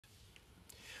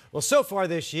Well, so far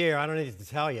this year, I don't need to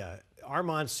tell you, our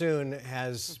monsoon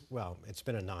has, well, it's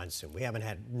been a non-soon. We haven't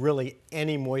had really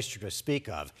any moisture to speak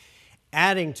of,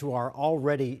 adding to our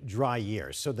already dry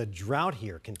year. So the drought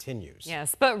here continues.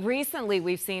 Yes, but recently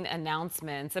we've seen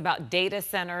announcements about data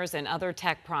centers and other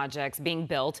tech projects being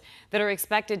built that are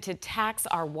expected to tax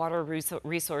our water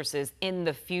resources in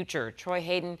the future. Troy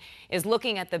Hayden is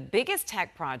looking at the biggest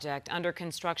tech project under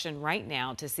construction right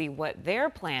now to see what their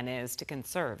plan is to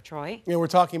conserve. Troy? Yeah, we're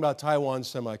talking about Taiwan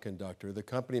Semiconductor. The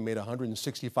company made a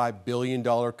 $165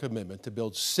 billion commitment to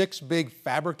build 6 big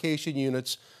fabrication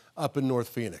units up in North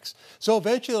Phoenix. So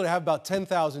eventually they'll have about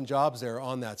 10,000 jobs there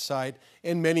on that site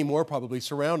and many more probably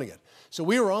surrounding it. So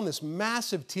we were on this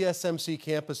massive TSMC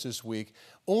campus this week.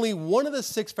 Only one of the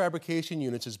 6 fabrication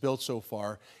units is built so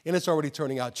far, and it's already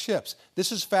turning out chips.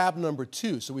 This is fab number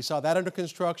 2, so we saw that under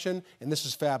construction, and this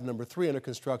is fab number 3 under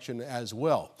construction as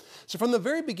well. So from the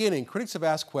very beginning, critics have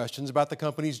asked questions about the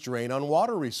company's drain on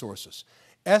water resources.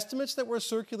 Estimates that were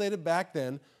circulated back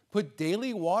then put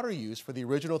daily water use for the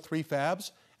original 3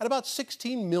 fabs at about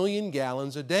 16 million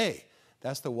gallons a day.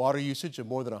 That's the water usage of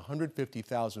more than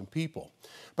 150,000 people.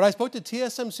 But I spoke to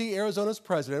TSMC Arizona's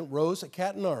president, Rose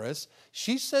Catanaris.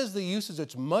 She says the usage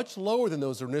is much lower than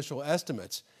those initial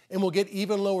estimates and will get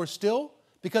even lower still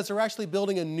because they're actually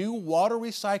building a new water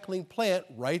recycling plant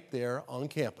right there on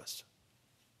campus.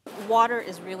 Water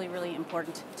is really, really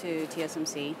important to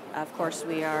TSMC. Of course,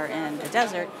 we are in the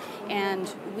desert,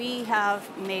 and we have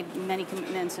made many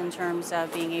commitments in terms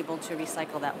of being able to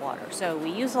recycle that water. So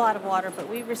we use a lot of water, but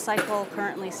we recycle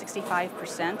currently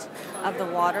 65% of the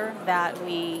water that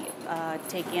we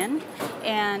take in,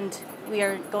 and we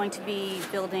are going to be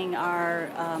building our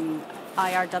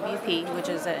IRWP, which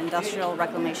is an industrial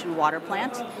reclamation water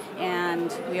plant,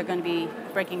 and we are going to be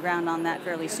breaking ground on that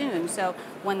fairly soon. So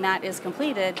when that is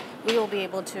completed, we will be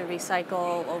able to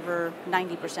recycle over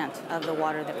 90% of the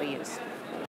water that we use.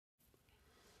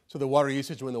 So the water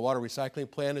usage when the water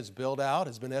recycling plant is built out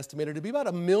has been estimated to be about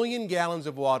 1 million gallons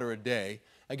of water a day.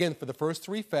 Again, for the first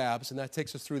 3 fabs, and that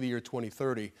takes us through the year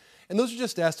 2030. And those are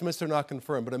just estimates, they're not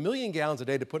confirmed, but 1 million gallons a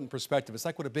day, to put in perspective, it's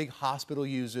like what a big hospital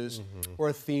uses, or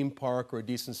a theme park, or a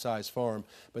decent sized farm.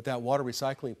 But that water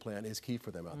recycling plant is key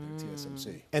for them out there at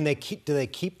TSMC. And do they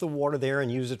keep the water there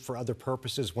and use it for other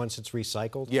purposes once it's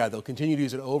recycled? Yeah, they'll continue to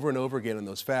use it over and over again in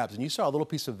those fabs. And you saw a little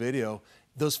piece of video,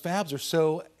 those fabs are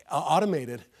so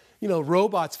automated. You know,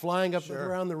 robots flying up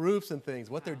around the roofs and things.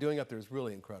 What they're doing up there is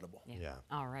really incredible. Yeah.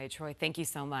 All right, Troy, thank you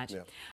so much. Yeah.